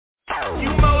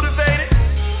You motivated?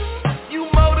 You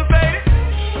motivated?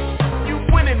 You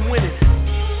winning, winning.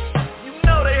 You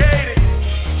know they hate it.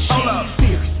 Hold up.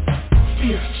 Fierce,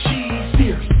 fierce, she's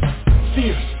fierce,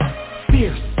 fierce,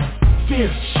 fierce,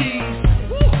 fierce, she's.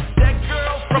 That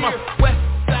girl from a west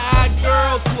side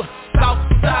girl to a south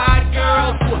side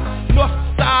girl to a north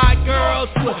side girl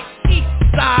to a east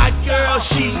side girl.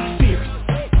 She's fierce,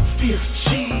 fierce,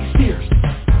 she's fierce,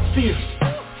 fierce,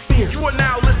 fierce. You are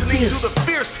now listening to the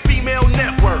Fierce Female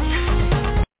Network.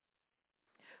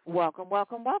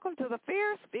 Welcome to the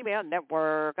Fierce Female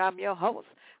Network. I'm your host,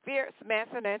 Fierce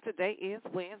Manson, and today is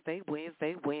Wednesday, baby.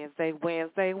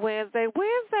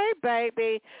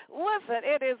 Listen,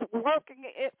 it is working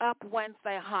it up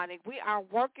Wednesday, honey. We are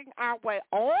working our way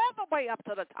all the way up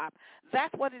to the top.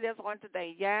 That's what it is on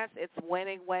today. Yes, it's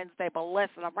Winning Wednesday, but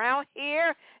listen, around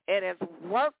here, it is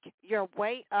work your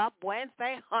way up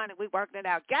Wednesday, honey. We working it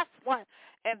out. Guess what?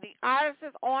 And the artist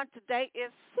is on today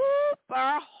is super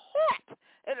hot.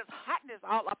 It is hotness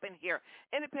all up in here.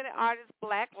 Independent artist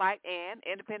Blacklight and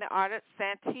independent artist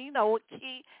SANTIANO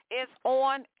Key is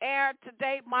on air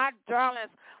today, my darlings.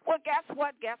 Well, guess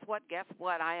what?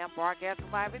 I am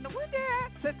broadcasting live in the winter,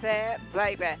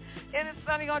 baby. It is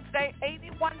sunny on today,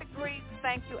 81 degrees.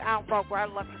 Thank you, Al Roker. I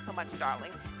love you so much,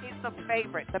 darling. He's the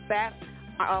favorite, the best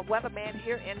weatherman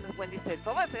here in the Windy City.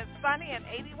 So listen, it's sunny and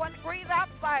 81 degrees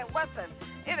outside. Listen,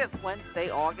 it is Wednesday,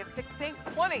 August 16th,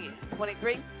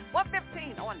 2023.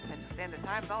 1:15 on the Central Standard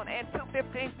Time Zone and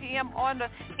 2:15 p.m. on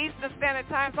the Eastern Standard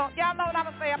Time Zone. Y'all know what I'm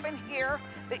going to say up in here.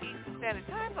 The Eastern Standard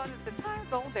Time Zone is the time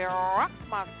zone that rocks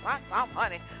my socks off,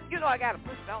 honey. You know I got to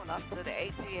push it on up to the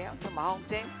ATL, to my home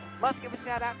team. Must give a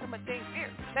shout out to my team,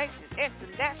 Fierce Nation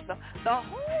International, the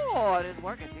hardest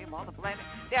working team on the planet.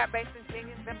 They are based in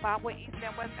Kenya, Zimbabwe, East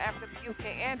and West Africa, the UK,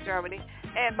 and Germany.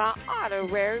 And my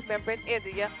honorary member in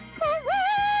India.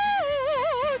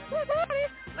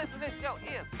 Listen, this show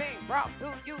is being brought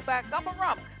to you by Gubba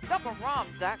Rum,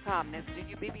 GubbaRum.com. That's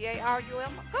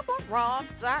GUBBARUM,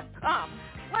 GubbaRum.com.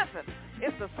 Listen,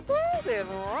 it's the smoothest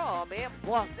rum in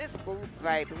Boston. It's smooth,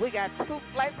 baby. We got two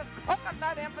flavors,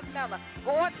 coconut and vanilla.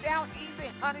 Going down easy,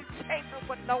 honey, chaser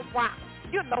with no rock.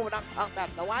 You know what I'm talking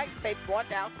about. No ice, baby, going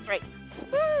down straight.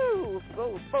 Smooth.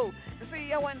 The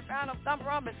CEO and founder of Gubba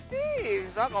Rum is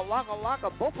Steve. Laka,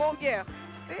 boom, yeah.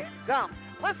 Steve Gum.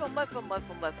 Listen. Let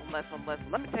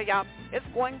me tell y'all, it's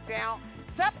going down.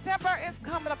 September is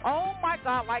coming up. Oh, my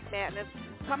God, like madness.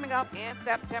 Coming up in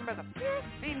September, the Fierce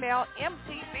Female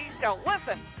MTV show.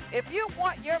 Listen, if you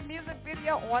want your music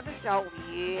video on the show,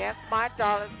 yes, my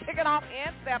darlings, kick it off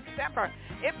in September.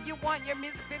 If you want your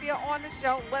music video on the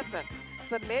show, listen,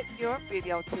 submit your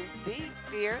video to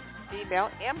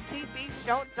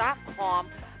thefiercefemalemtvshow.com.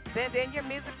 Send in your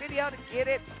music video to get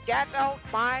it scheduled,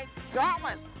 my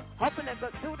darlings. Hoping to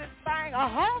do this thing a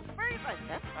whole season.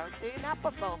 That's 13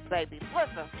 episodes, baby.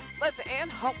 Listen, in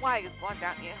Hawaii. It's going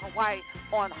down in Hawaii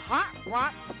on Hot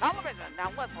Rock Television.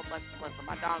 Now, listen,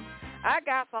 my darling. I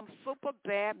got some super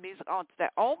bad music on today.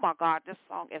 Oh, my God, this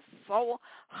song is so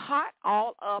hot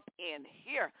all up in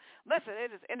here. Listen,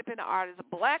 it is independent artist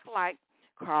Blacklight.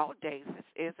 Carl Davis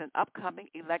is an upcoming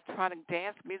electronic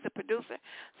dance music producer,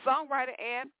 songwriter,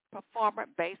 and performer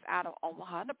based out of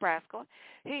Omaha, Nebraska.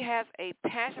 He has a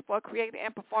passion for creating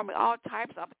and performing all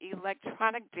types of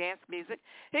electronic dance music.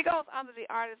 He goes under the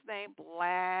artist name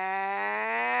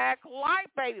Blacklight,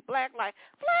 baby, Blacklight.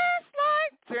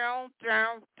 Flashlight, neon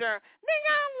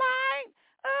light.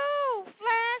 Oh,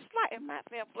 flashlight. It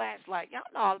reminds me of flashlight. Y'all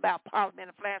know all about Parliament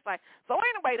and flashlight. So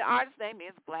anyway, the artist's name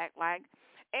is Blacklight.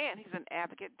 And he's an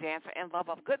advocate, dancer, and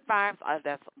lover of good vibes.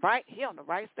 That's right here on the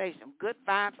right station. Good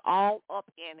vibes all up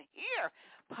in here.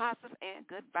 Positive and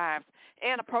good vibes.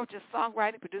 And approaches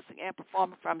songwriting, producing, and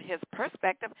performing from his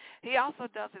perspective. He also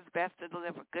does his best to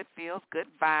deliver good feels, good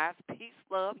vibes, peace,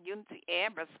 love, unity,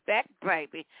 and respect,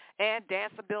 baby, and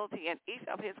danceability in each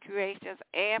of his creations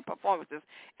and performances.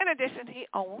 In addition, he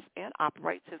owns and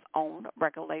operates his own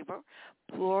record label,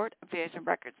 Plurred Vision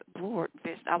Records. Plurred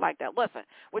Vision, I like that. Listen,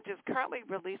 which is currently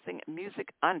releasing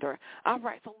music under. All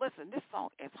right, so listen, this song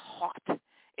is hot.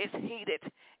 It's heated.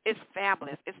 It's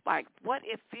fabulous. It's like what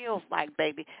it feels like,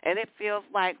 baby. And it feels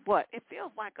like what? It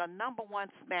feels like a number one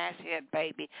smash hit,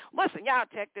 baby. Listen, y'all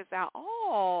check this out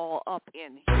all up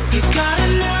in here. You gotta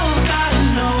know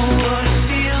what it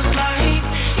feels like.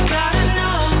 You gotta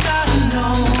know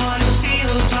what it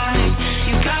feels like.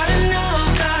 You gotta know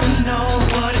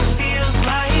what it feels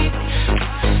like.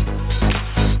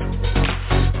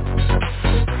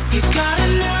 You gotta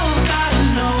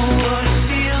know what it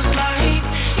feels like.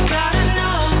 You gotta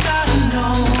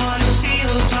know what it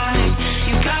feels like.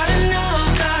 You gotta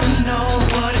know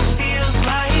what it feels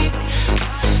like.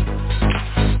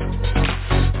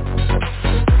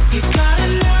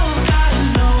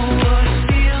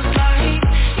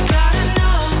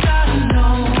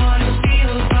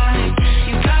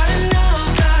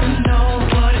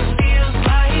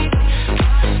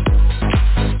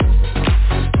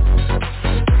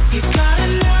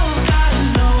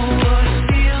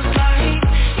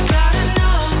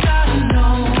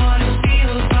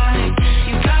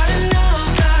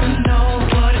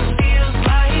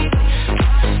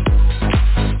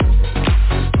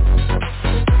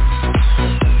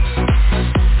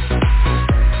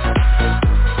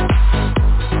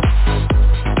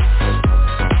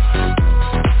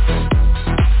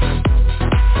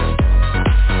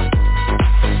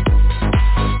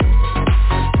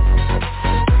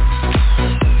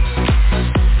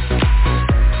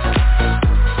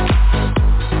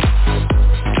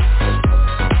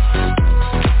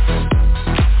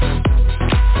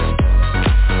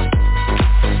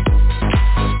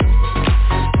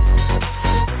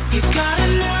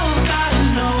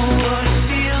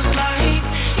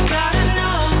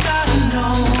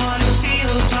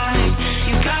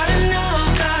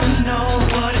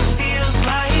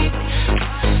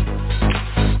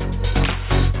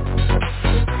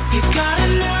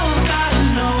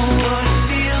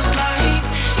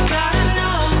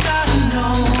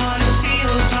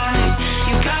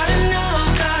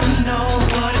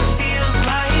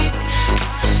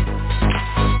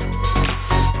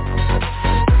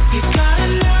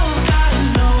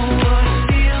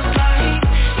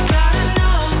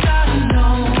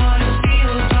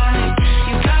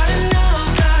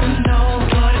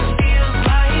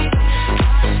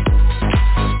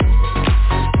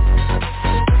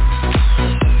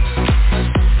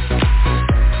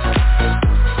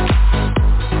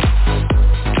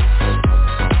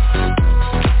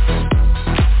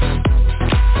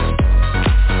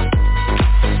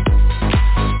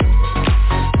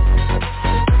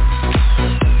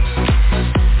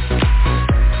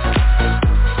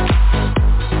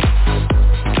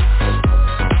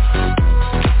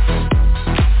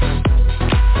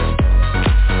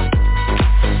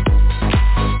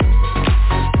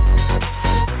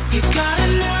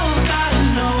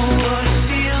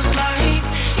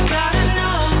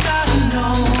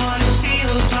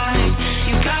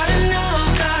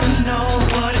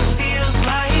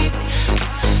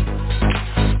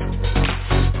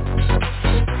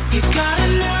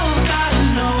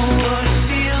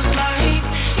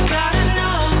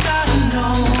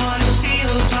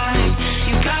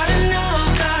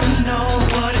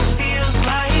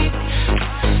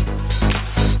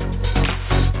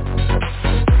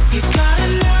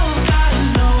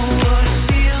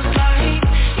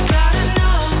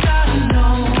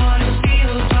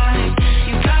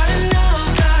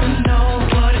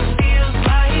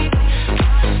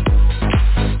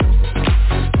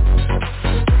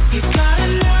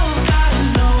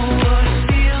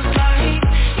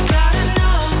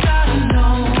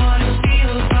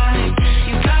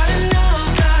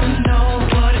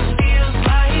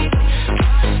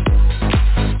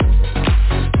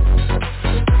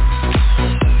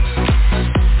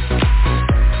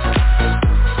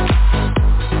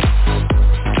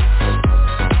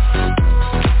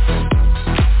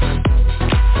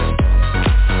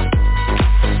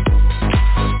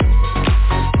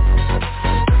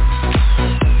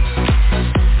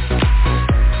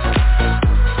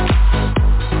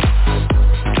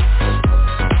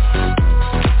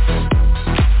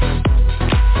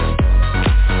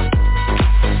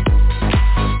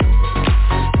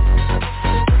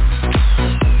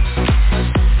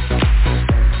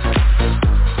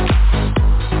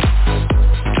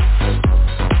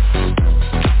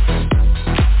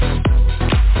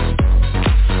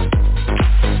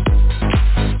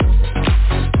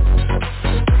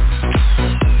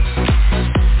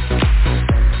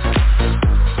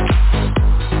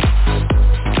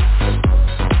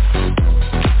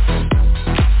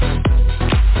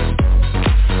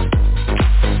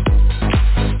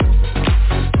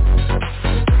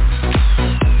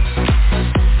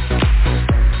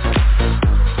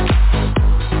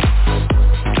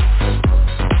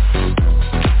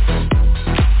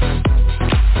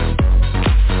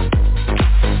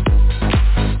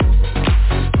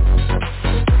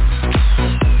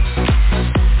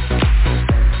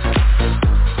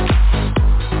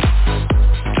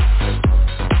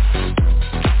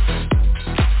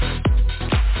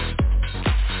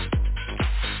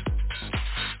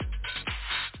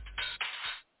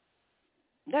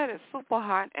 That is super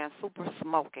hot and super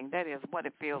smoking. That is what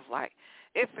it feels like.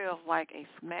 It feels like a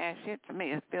smash hit to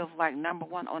me. It feels like number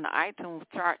one on the iTunes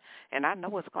chart, and I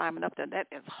know it's climbing up there. That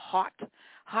is hot.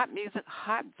 Hot music,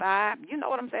 hot vibe. You know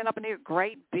what I'm saying up in here?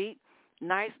 Great beat,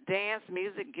 nice dance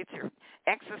music. Get your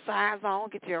exercise on,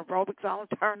 get your aerobics on,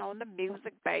 turn on the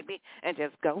music, baby, and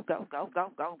just go, go, go,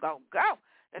 go, go, go, go.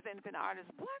 That's independent artist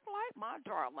Blacklight, my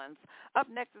darlings. Up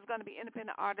next is going to be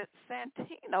independent artist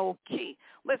SANTIANO.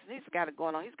 Listen, he's got it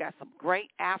going on. He's got some great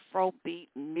Afrobeat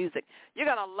music. You're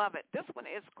going to love it. This one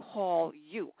is called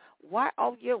You.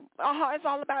 Y-O-U. It's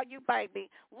all about you, baby.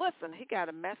 Listen, he got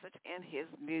a message in his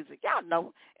music. Y'all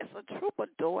know it's a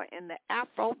troubadour in the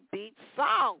Afrobeat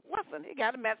song. Listen, he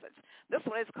got a message. This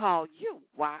one is called You.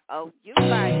 Y-O-U,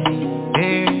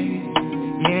 baby.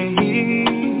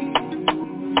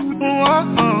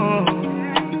 Whoa,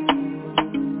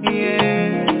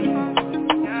 yeah.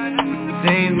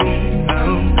 Say me,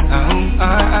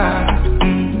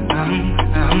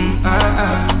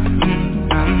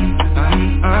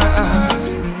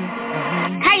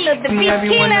 Tyler, the beat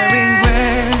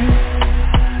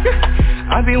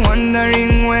I've been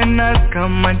wondering when I'll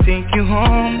come and take you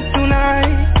home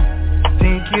tonight.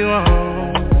 Take you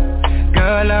home,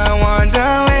 girl. I wonder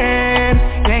when,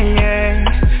 yeah, yeah.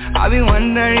 I've been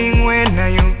wondering when are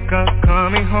you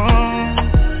coming home.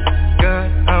 Girl,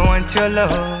 I want your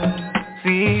love.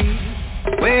 See,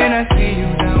 when I see you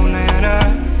down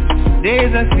there,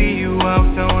 days I see you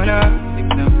out on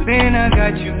then I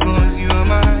got you cause you're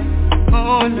mine.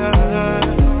 Oh love,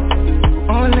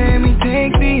 oh let me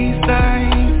take this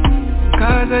time,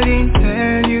 cause I didn't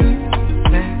tell you.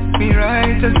 Let me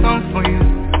write a song for you,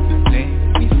 let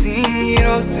me sing it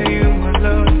all to you, my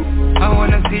love. I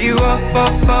wanna see you up,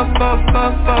 up, up, up,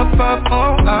 up, up, up,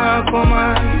 oh, up, oh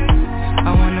my. I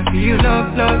wanna see you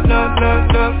love, love, love, love,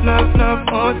 love, love, love,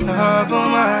 oh, love, oh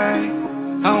my.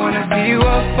 I wanna see you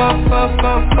up, up, up,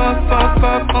 up, up, up,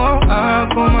 up, oh,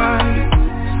 up, oh my.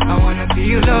 I wanna see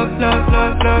you love, love,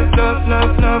 love, love, love,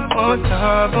 love, love, oh,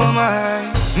 love, oh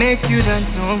my. Make you dance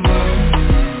no more,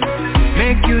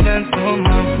 make you dance no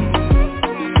more.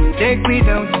 Take me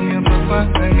down to your papa,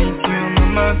 I need your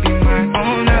mama be my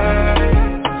owner.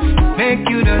 Make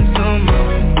you dance so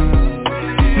much,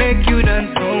 make you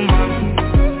dance so much.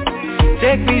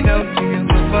 Take me down to your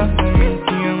papa, I need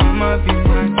your mama be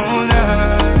my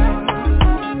owner.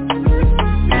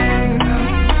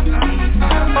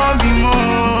 I'll be more,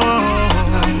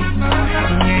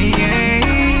 yeah, yeah.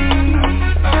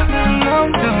 No,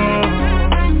 no.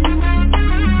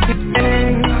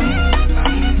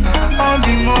 I'll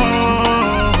be more.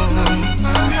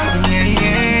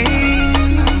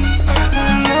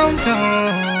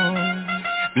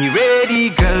 Me ready,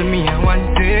 girl, me I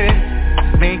want it.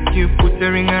 Make you put a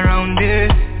ring around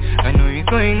it. I know you're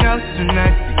going out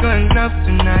tonight, you're going out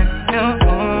tonight. Oh,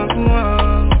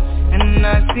 and I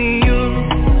see you,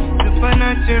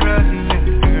 supernaturally,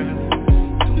 girl.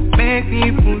 So make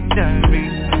me put that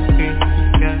ring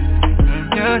on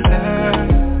your love.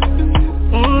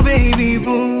 Oh baby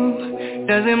boo,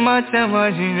 doesn't matter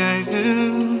what you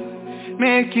do.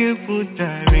 Make you put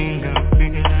that ring up.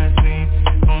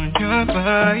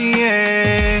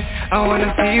 Yeah. I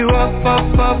wanna see you up,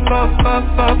 up, up, up,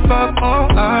 up, up, up, oh,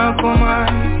 up, oh my.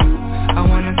 I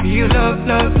wanna see you love,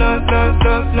 love, love, love,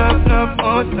 love, love, love,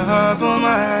 oh, love, oh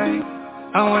my.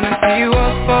 I wanna see you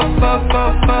up, up, up,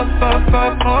 up, up, up,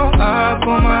 up, oh, up,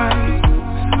 oh my.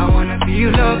 I wanna see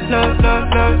you love, love, love,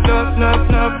 love, love, love,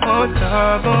 love, oh,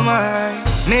 love, oh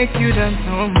my. Make you dance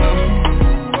so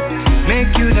much,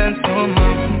 make you dance so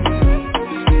much.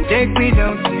 Take me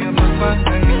down to your mama,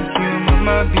 I need you,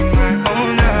 mama be my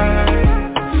owner.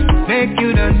 Make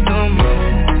you dance so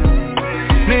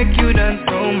much, make you dance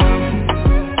so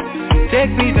much.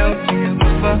 Take me down to your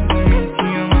papa, I need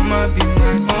you, mama be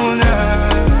my owner.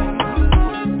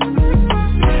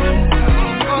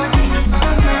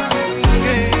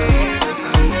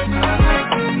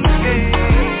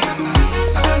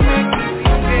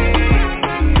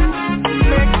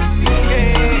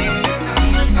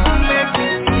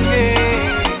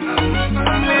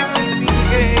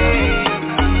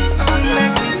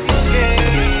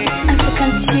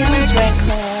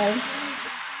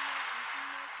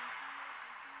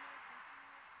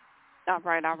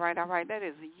 All right. That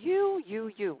is you,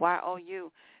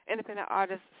 Y-O-U. Independent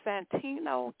artist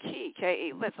SANTIANO,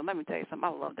 K-E. Listen, let me tell you something. I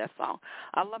love that song.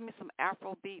 I love me some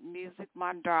Afrobeat music,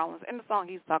 my darlings. In the song,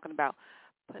 he's talking about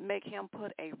make him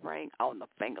put a ring on the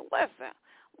finger. Listen.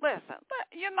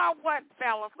 You know what,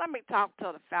 fellas? Let me talk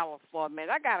to the fellas for a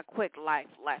minute. I got a quick life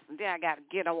lesson. Then I got to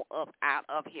get on up out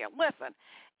of here. Listen,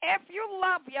 if you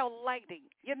love your lady,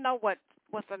 you know what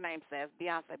what's her name says,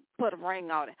 Beyonce, put a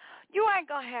ring on it. You ain't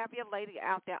going to have your lady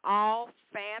out there all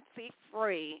fancy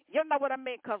free. You know what I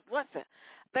mean? Because, listen,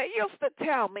 they used to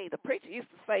tell me, the preacher used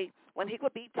to say, when he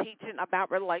would be teaching about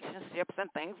relationships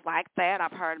and things like that,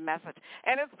 I've heard a message.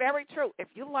 And it's very true. If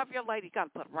you love your lady, you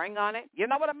got to put a ring on it. You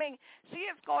know what I mean? She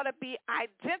is going to be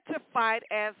identified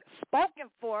as spoken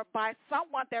for by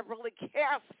someone that really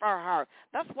cares for her.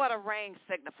 That's what a ring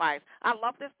signifies. I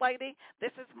love this lady.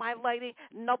 This is my lady.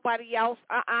 Nobody else.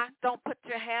 Don't put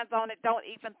your hands on it. Don't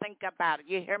even think about it.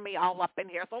 You hear me all up in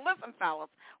here. So listen, fellas.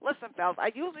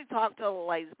 I usually talk to the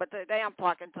ladies, but today I'm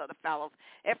talking to the fellas.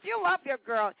 If you love your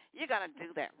girl, you're going to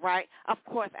do that, right? Of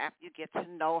course, after you get to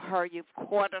know her, you've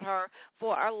courted her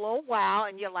for a little while,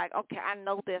 and you're like, okay, I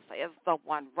know this is the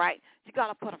one, right? You're going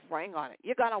to put a ring on it.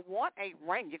 You're going to want a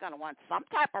ring. You're going to want some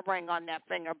type of ring on that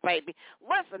finger, baby.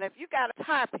 Listen, if you got to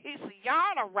tie a piece of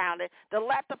yarn around it to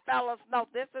let the fellas know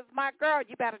this is my girl,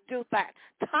 you better do that.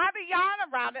 Tie the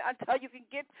yarn around it until you can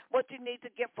get what you need to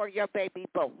get for your baby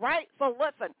boo, right? So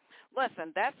listen,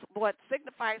 that's what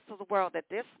signifies to the world that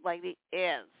this lady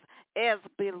is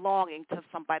belonging to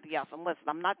somebody else. And listen,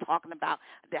 I'm not talking about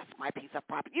that's my piece of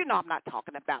property. You know I'm not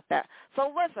talking about that.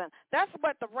 So listen, that's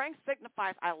what the ring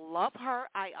signifies. I love her.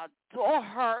 I adore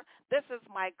her. This is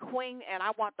my queen, and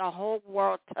I want the whole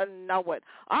world to know it.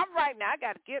 All right, now I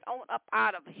got to get on up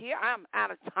out of here. I'm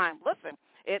out of time. Listen,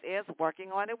 it is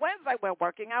Working on It Wednesday. We're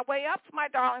working our way up, my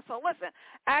darling. So listen,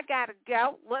 I got to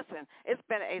go. Listen, it's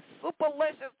been a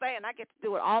superlicious day, and I get to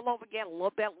do it all over again a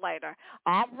little bit later.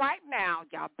 All right now,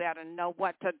 y'all better know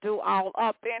what to do all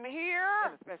up in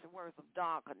here. Especially words of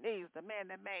Don Cornelius, the man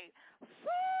that made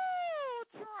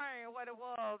Soul Train what it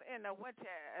was in the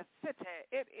Winter City.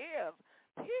 It is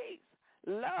peace,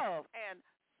 love, and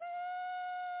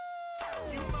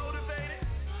You motivated.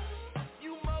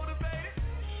 You motivated.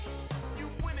 You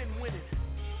winning.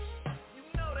 You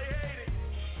know they hate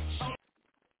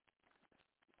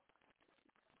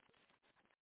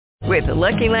it. With the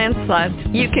Lucky Land Slots,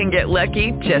 you can get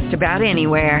lucky just about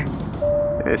anywhere.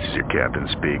 This is your captain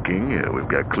speaking. We've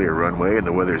got clear runway and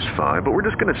the weather's fine, but we're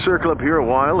just going to circle up here a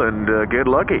while and get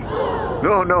lucky.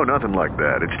 No, nothing like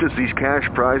that. It's just these cash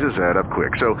prizes add up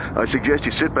quick. So I suggest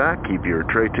you sit back, keep your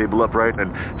tray table upright,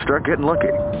 and start getting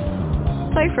lucky.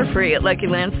 Play for free at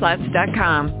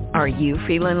LuckyLandSlots.com. Are you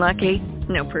feeling lucky?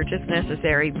 No purchase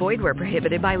necessary. Void where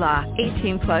prohibited by law.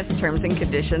 18+ terms and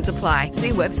conditions apply. See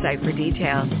website for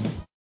details.